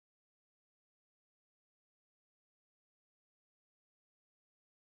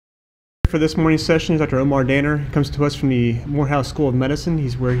for this morning's session is Dr. Omar. He comes to us from the Morehouse School of Medicine.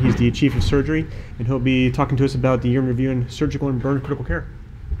 He's the chief of surgery, and he'll be talking to us about the year in review in surgical and burn critical care.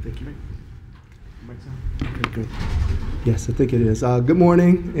 Thank you. Okay, good. Yes, I think it is. Good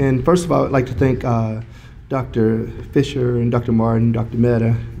morning, and first of all, I'd like to thank Dr. Fisher and Dr. Martin, Dr.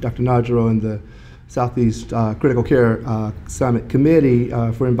 Mehta, Dr. Najaro, and the Southeast Critical Care Summit Committee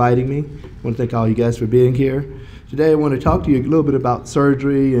for inviting me. I want to thank all you guys for being here. Today I want to talk to you a little bit about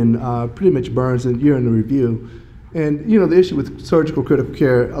surgery and pretty much burns and year in the review. And you know, the issue with surgical critical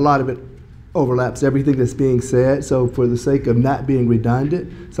care, a lot of it overlaps everything that's being said. So for the sake of not being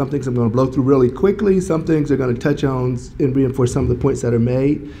redundant, some things I'm going to blow through really quickly, some things are going to touch on and reinforce some of the points that are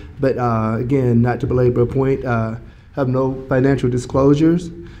made. But again, not to belabor a point, have no financial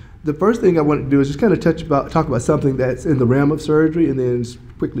disclosures. The first thing I want to do is just kind of talk about something that's in the realm of surgery and then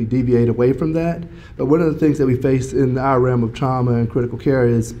quickly deviate away from that. But one of the things that we face in our realm of trauma and critical care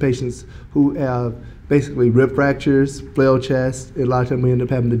is patients who have basically rib fractures, flail chest, and a lot of times we end up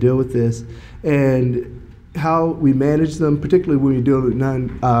having to deal with this. And how we manage them, particularly when we deal with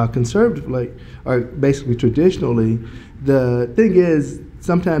non-conservatively, or basically traditionally, the thing is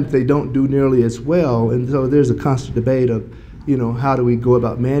sometimes they don't do nearly as well, and so there's a constant debate of, you know, how do we go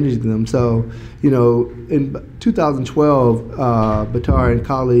about managing them? So, you know, in 2012, Batar and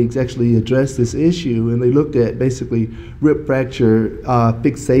colleagues actually addressed this issue, and they looked at basically rib fracture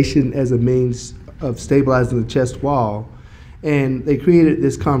fixation as a means of stabilizing the chest wall. And they created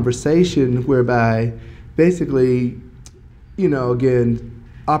this conversation whereby basically, you know, again,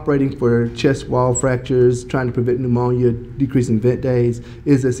 operating for chest wall fractures, trying to prevent pneumonia, decreasing vent days,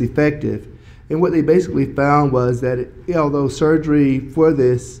 is as effective. And what they basically found was that although surgery for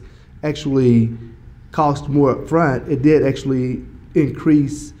this actually cost more up front, it did actually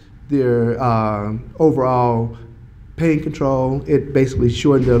increase their overall pain control. It basically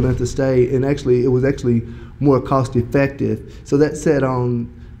shortened their length of stay, and actually it was actually more cost effective. So that said, on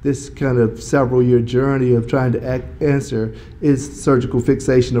this kind of several year journey of trying to answer, is surgical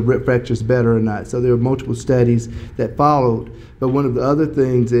fixation of rib fractures better or not? So there were multiple studies that followed. But one of the other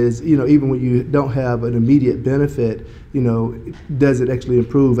things is, you know, even when you don't have an immediate benefit, you know, does it actually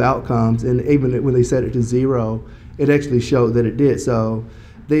improve outcomes? And even when they set it to 0, it actually showed that it did. So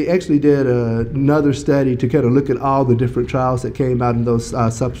they actually did another study to kind of look at all the different trials that came out in those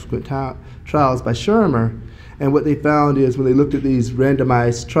subsequent trials by Shermer. And what they found is when they looked at these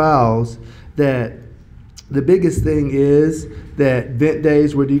randomized trials, that the biggest thing is that vent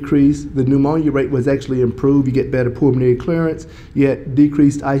days were decreased, the pneumonia rate was actually improved, you get better pulmonary clearance, you had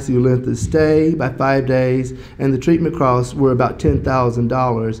decreased ICU length of stay by 5 days, and the treatment costs were about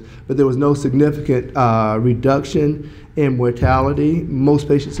 $10,000, but there was no significant reduction in mortality. Most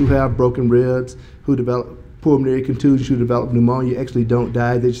patients who have broken ribs, who develop pulmonary contusions, who develop pneumonia, actually don't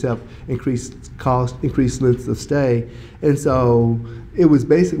die. They just have increased cost, increased lengths of stay. And so it was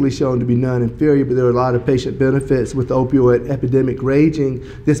basically shown to be non-inferior, but there were a lot of patient benefits. With the opioid epidemic raging,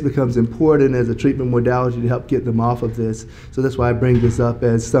 this becomes important as a treatment modality to help get them off of this. So that's why I bring this up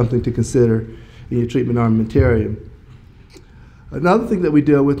as something to consider in your treatment armamentarium. Another thing that we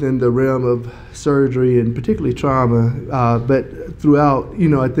deal with in the realm of surgery and particularly trauma, but throughout, you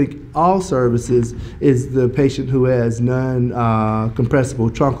know, I think all services, is the patient who has non-compressible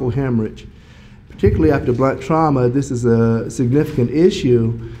truncal hemorrhage. Particularly after blunt trauma, this is a significant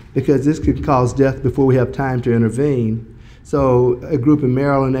issue because this could cause death before we have time to intervene. So a group in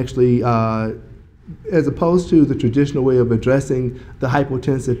Maryland actually, as opposed to the traditional way of addressing the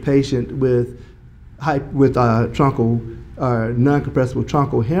hypotensive patient with truncal non-compressible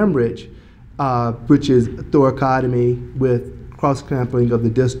truncal hemorrhage, which is thoracotomy with cross-clamping of the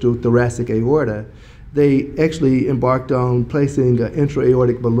distal thoracic aorta, they actually embarked on placing an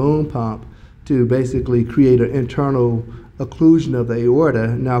intra-aortic balloon pump to basically create an internal occlusion of the aorta,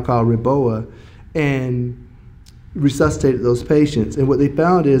 now called RIBOA, and resuscitated those patients. And what they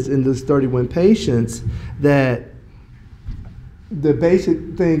found is in those 31 patients that the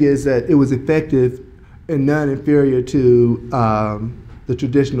basic thing is that it was effective and non-inferior to the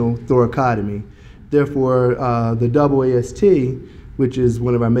traditional thoracotomy. Therefore, the AAST, which is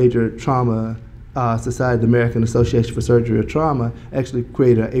one of our major trauma society, the American Association for Surgery of Trauma, actually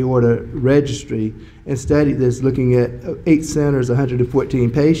created an Aorta Registry and studied this, looking at 8 centers,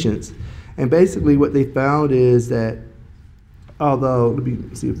 114 patients. And basically what they found is that, although, let me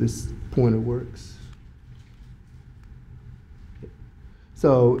see if this pointer works.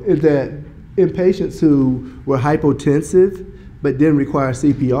 So that in patients who were hypotensive but didn't require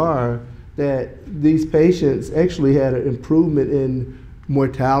CPR, that these patients actually had an improvement in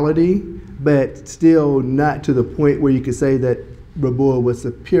mortality, but still not to the point where you could say that Rabor was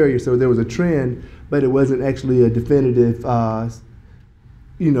superior, so there was a trend, but it wasn't actually a definitive,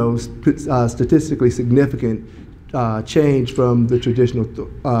 statistically significant change from the traditional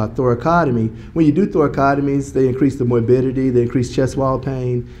thoracotomy. When you do thoracotomies, they increase the morbidity, they increase chest wall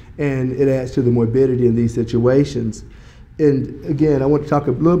pain, and it adds to the morbidity in these situations. And again, I want to talk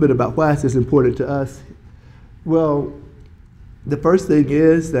a little bit about why is this important to us. Well, the first thing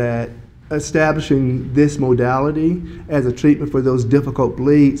is that establishing this modality as a treatment for those difficult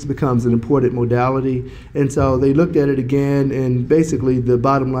bleeds becomes an important modality. And so they looked at it again, and basically the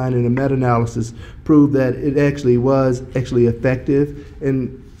bottom line in a meta-analysis proved that it actually was effective,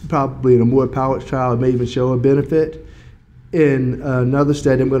 and probably in a more powered trial it may even show a benefit. In another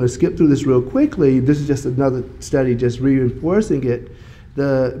study, I'm going to skip through this real quickly. This is just another study just reinforcing it.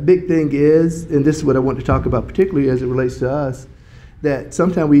 The big thing is, and this is what I want to talk about particularly as it relates to us, that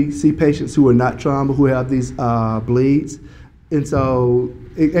sometimes we see patients who are not trauma who have these bleeds, and so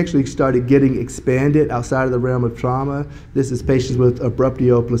it actually started getting expanded outside of the realm of trauma. This is patients with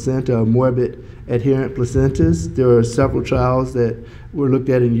abruptio placenta or morbid adherent placentas. There are several trials that were looked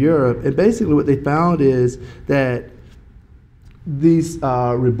at in Europe, and basically what they found is that these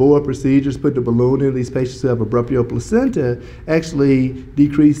Rabor procedures, put the balloon in these patients who have abruptio placenta, actually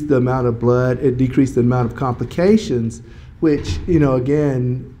decreased the amount of blood, it decreased the amount of complications, which,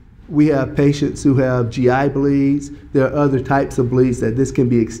 again, we have patients who have GI bleeds. There are other types of bleeds that this can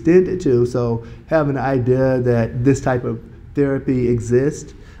be extended to, so having an idea that this type of therapy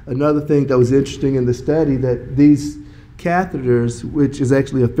exists. Another thing that was interesting in the study, that these catheters, which is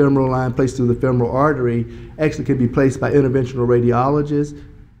actually a femoral line placed through the femoral artery, actually can be placed by interventional radiologists,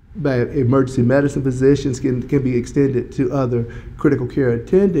 by emergency medicine physicians, can be extended to other critical care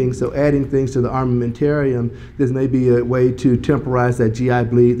attending. So adding things to the armamentarium, this may be a way to temporize that GI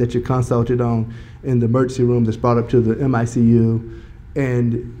bleed that you're consulted on in the emergency room that's brought up to the MICU.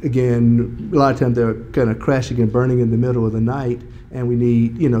 And again, a lot of times they're kind of crashing and burning in the middle of the night, and we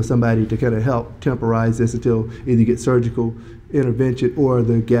need somebody to kind of help temporize this until either you get surgical intervention or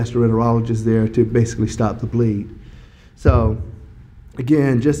the gastroenterologist there to basically stop the bleed. So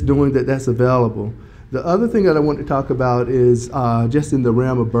again, just knowing that that's available. The other thing that I want to talk about is just in the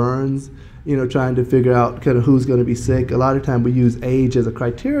realm of burns, trying to figure out kind of who's going to be sick. A lot of time we use age as a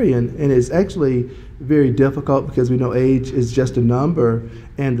criterion, and it's actually very difficult because we know age is just a number,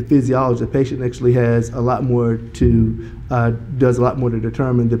 and the physiology of the patient actually has a lot more to, does a lot more to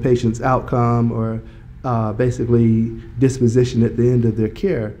determine the patient's outcome or basically disposition at the end of their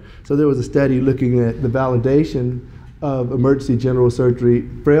care. So there was a study looking at the validation of emergency general surgery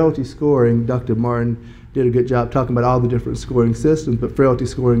frailty scoring. Dr. Martin did a good job talking about all the different scoring systems, but frailty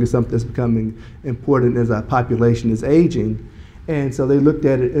scoring is something that's becoming important as our population is aging. And so they looked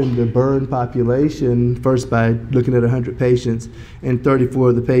at it in the burn population, first by looking at 100 patients, and 34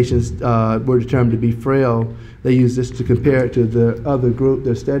 of the patients were determined to be frail. They used this to compare it to the other group,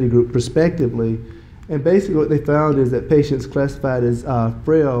 their study group, prospectively. And basically what they found is that patients classified as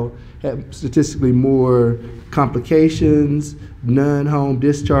frail had statistically more complications, non-home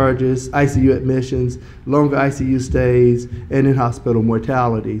discharges, ICU admissions, longer ICU stays, and in-hospital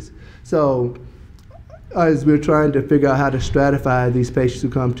mortalities. So as we're trying to figure out how to stratify these patients who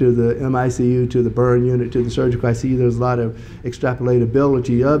come to the MICU, to the burn unit, to the surgical ICU, there's a lot of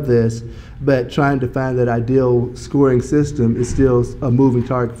extrapolatability of this, but trying to find that ideal scoring system is still a moving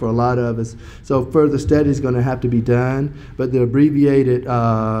target for a lot of us. So further study is going to have to be done, but the abbreviated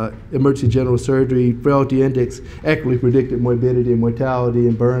emergency general surgery frailty index accurately predicted morbidity and mortality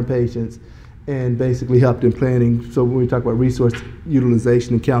in burn patients, and basically helped in planning. So when we talk about resource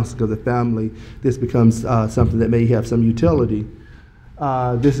utilization and counseling of the family, this becomes something that may have some utility.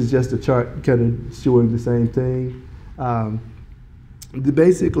 This is just a chart kind of showing the same thing.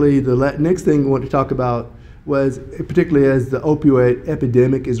 Basically, the next thing we want to talk about was, particularly as the opioid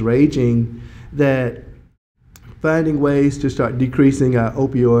epidemic is raging, that finding ways to start decreasing our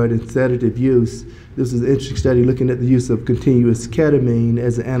opioid and sedative use. This is an interesting study looking at the use of continuous ketamine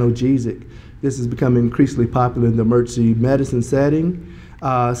as an analgesic. This is becoming increasingly popular in the emergency medicine setting.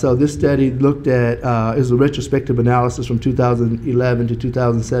 So this study looked at, it was a retrospective analysis from 2011 to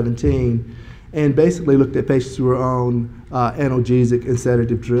 2017, and basically looked at patients who were on analgesic and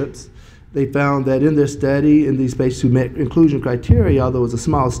sedative drips. They found that in their study, in these patients who met inclusion criteria, although it was a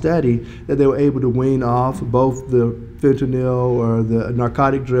small study, that they were able to wean off both the fentanyl or the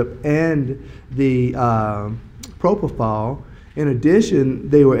narcotic drip and the propofol. In addition,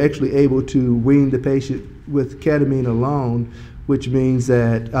 they were actually able to wean the patient with ketamine alone, which means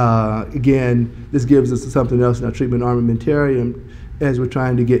that, again, this gives us something else in our treatment armamentarium as we're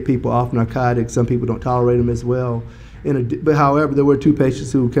trying to get people off narcotics. Some people don't tolerate them as well. But however, there were 2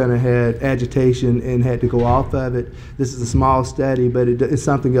 patients who kind of had agitation and had to go off of it. This is a small study, but it's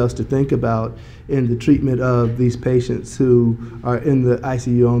something else to think about in the treatment of these patients who are in the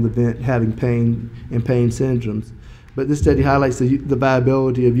ICU on the vent having pain and pain syndromes. But this study highlights the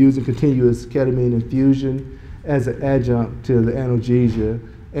viability of using continuous ketamine infusion as an adjunct to the analgesia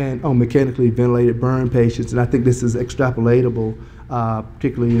and on mechanically ventilated burn patients. And I think this is extrapolatable,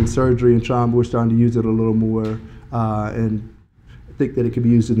 particularly in surgery and trauma. We're starting to use it a little more, and I think that it could be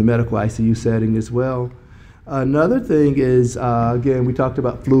used in the medical ICU setting as well. Another thing is, again, we talked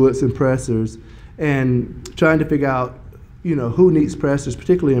about fluids and pressors, and trying to figure out, who needs pressors,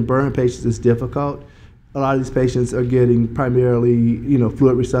 particularly in burn patients, is difficult. A lot of these patients are getting primarily,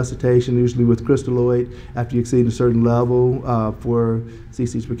 fluid resuscitation, usually with crystalloid. After you exceed a certain level for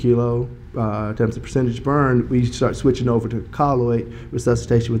cc's per kilo times the percentage burn, we start switching over to colloid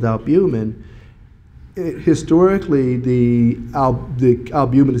resuscitation with albumin. Historically, the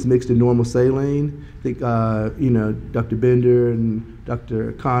albumin is mixed in normal saline. I think, Dr. Bender and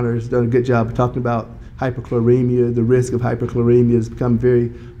Dr. Connor has done a good job of talking about hyperchloremia. The risk of hyperchloremia has become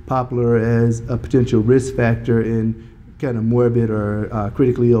very popular as a potential risk factor in kind of morbid or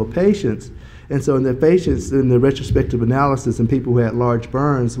critically ill patients. And so in the patients, in the retrospective analysis in people who had large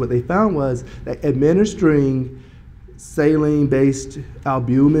burns, what they found was that administering saline-based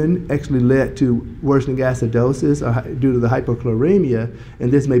albumin actually led to worsening acidosis due to the hyperchloremia,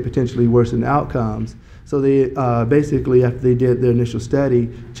 and this may potentially worsen outcomes. So they basically, after they did their initial study,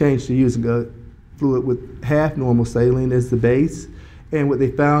 changed to using a fluid with half normal saline as the base. And what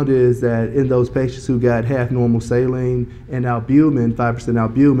they found is that in those patients who got half normal saline and albumin, 5%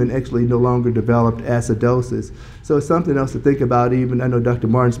 albumin, actually no longer developed acidosis. So it's something else to think about. Even I know Dr.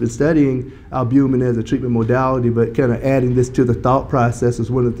 Martin's been studying albumin as a treatment modality, but kind of adding this to the thought process is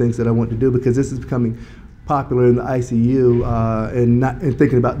one of the things that I want to do, because this is becoming popular in the ICU, and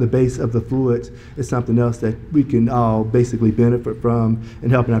thinking about the base of the fluids is something else that we can all basically benefit from in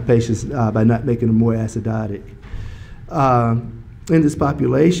helping our patients by not making them more acidotic. In this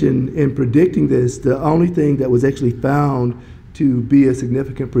population, in predicting this, the only thing that was actually found to be a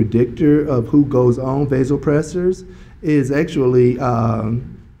significant predictor of who goes on vasopressors is actually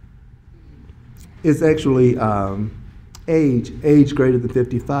age greater than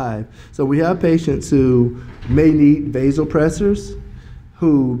 55. So we have patients who may need vasopressors,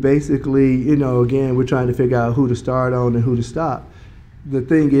 who basically, again, we're trying to figure out who to start on and who to stop. The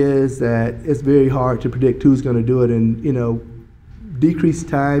thing is that it's very hard to predict who's going to do it, and decreased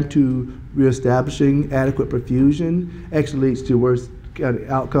time to reestablishing adequate perfusion actually leads to worse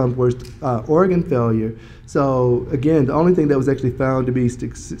outcomes, worse organ failure. So again, the only thing that was actually found to be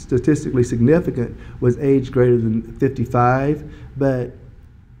statistically significant was age greater than 55. But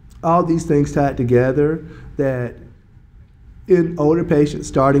all these things tied together, that in older patients,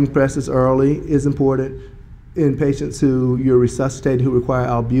 starting presses early is important. In patients who you're resuscitating who require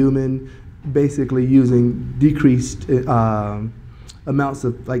albumin, basically using decreased amounts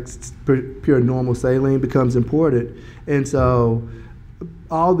of pure normal saline becomes important. And so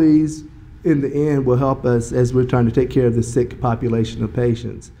all these in the end will help us as we're trying to take care of the sick population of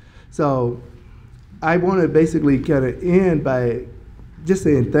patients. So I want to basically kind of end by just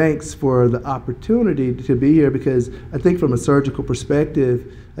saying thanks for the opportunity to be here, because I think from a surgical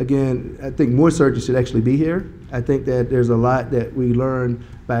perspective, again, I think more surgeons should actually be here. I think that there's a lot that we learn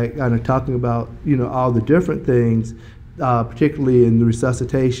by kind of talking about, all the different things, particularly in the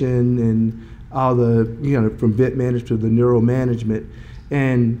resuscitation and all the, from vent management to the neural management.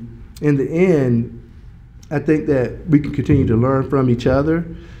 And in the end, I think that we can continue to learn from each other.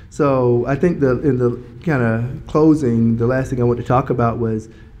 So I think that in the kind of closing, the last thing I want to talk about was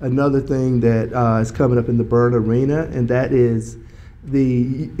another thing that is coming up in the burn arena, and that is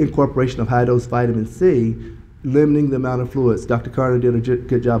the incorporation of high-dose vitamin C, limiting the amount of fluids. Dr. Carter did a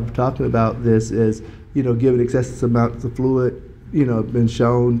good job of talking about this, is given excessive amounts of fluid, been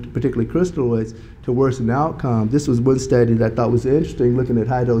shown, particularly crystalloids, to worsen outcome. This was one study that I thought was interesting, looking at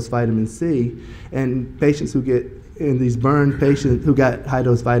high-dose vitamin C, and patients who get, in these burn patients who got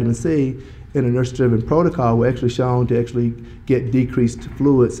high-dose vitamin C in a nurse-driven protocol were actually shown to actually get decreased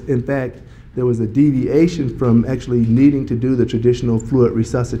fluids. In fact, there was a deviation from actually needing to do the traditional fluid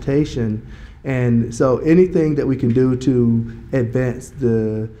resuscitation. And so anything that we can do to advance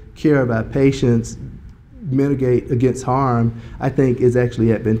the care of our patients, mitigate against harm, I think is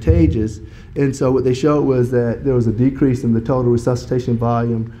actually advantageous. And so what they showed was that there was a decrease in the total resuscitation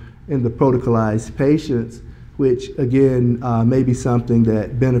volume in the protocolized patients, which again may be something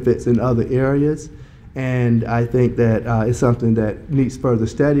that benefits in other areas. And I think that it's something that needs further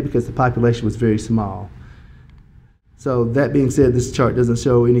study because the population was very small. So that being said, this chart doesn't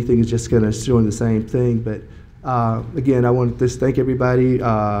show anything, it's just kind of showing the same thing. But again, I want to just thank everybody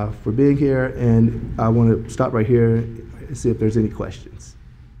for being here, and I want to stop right here and see if there's any questions.